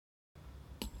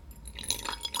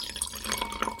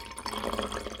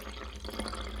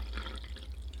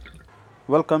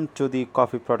Welcome to the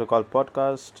Coffee Protocol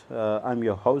podcast. I'm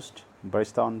your host,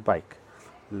 Barista on Bike.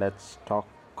 Let's talk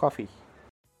coffee.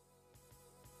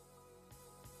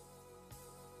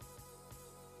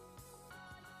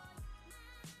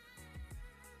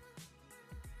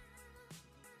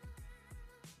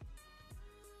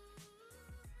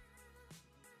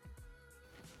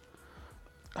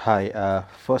 Hi,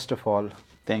 first of all,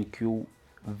 thank you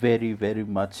very, very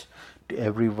much to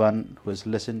everyone who has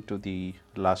listened to the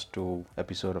last two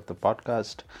episodes of the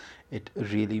podcast. It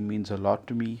really means a lot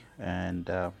to me and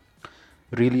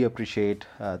really appreciate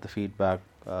the feedback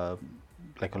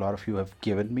like a lot of you have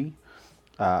given me.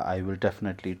 I will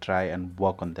definitely try and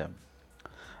work on them.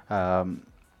 Um,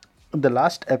 the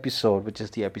last episode, which is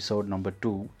the episode number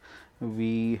two,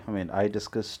 I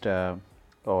discussed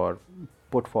or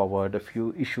put forward a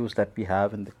few issues that we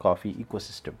have in the coffee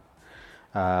ecosystem.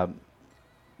 Um,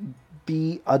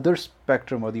 the other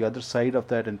spectrum or the other side of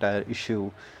that entire issue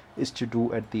is to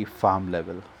do at the farm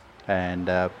level. And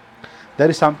there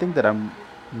is something that I'm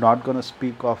not going to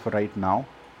speak of right now.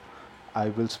 I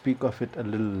will speak of it a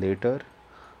little later.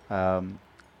 Um,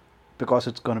 because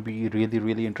it's going to be really,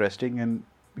 really interesting, and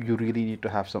you really need to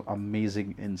have some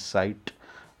amazing insight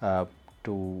uh,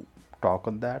 to talk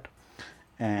on that.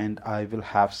 And I will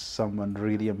have someone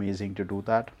really amazing to do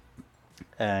that.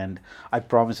 And I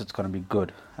promise it's going to be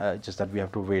good, just that we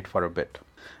have to wait for a bit.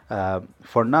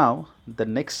 For now, the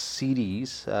next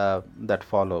series that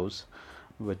follows,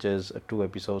 which is a two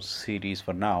episode series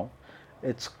for now,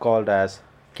 it's called as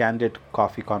Candid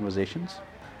Coffee Conversations.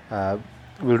 Uh,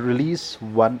 we'll release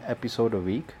one episode a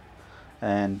week,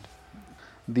 and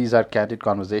these are candid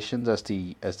conversations as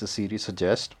the series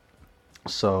suggests.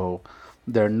 So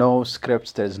there are no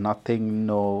scripts, there's nothing,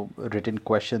 no written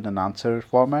question and answer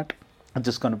format. It's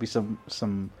just going to be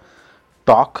some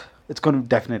talk. It's going to be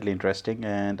definitely interesting,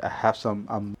 and I have some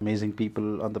amazing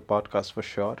people on the podcast for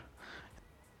sure.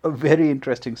 A very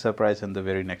interesting surprise in the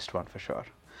very next one for sure.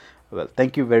 Well,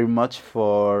 thank you very much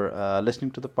for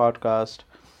listening to the podcast.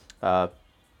 Uh,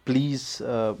 Please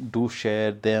do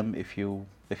share them if you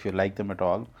like them at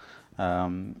all,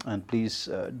 and please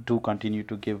do continue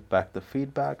to give back the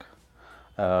feedback.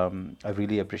 I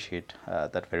really appreciate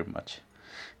that very much.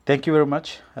 Thank you very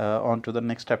much. On to the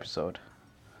next episode.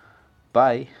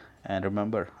 Bye, and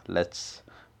remember, let's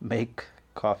make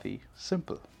coffee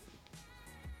simple.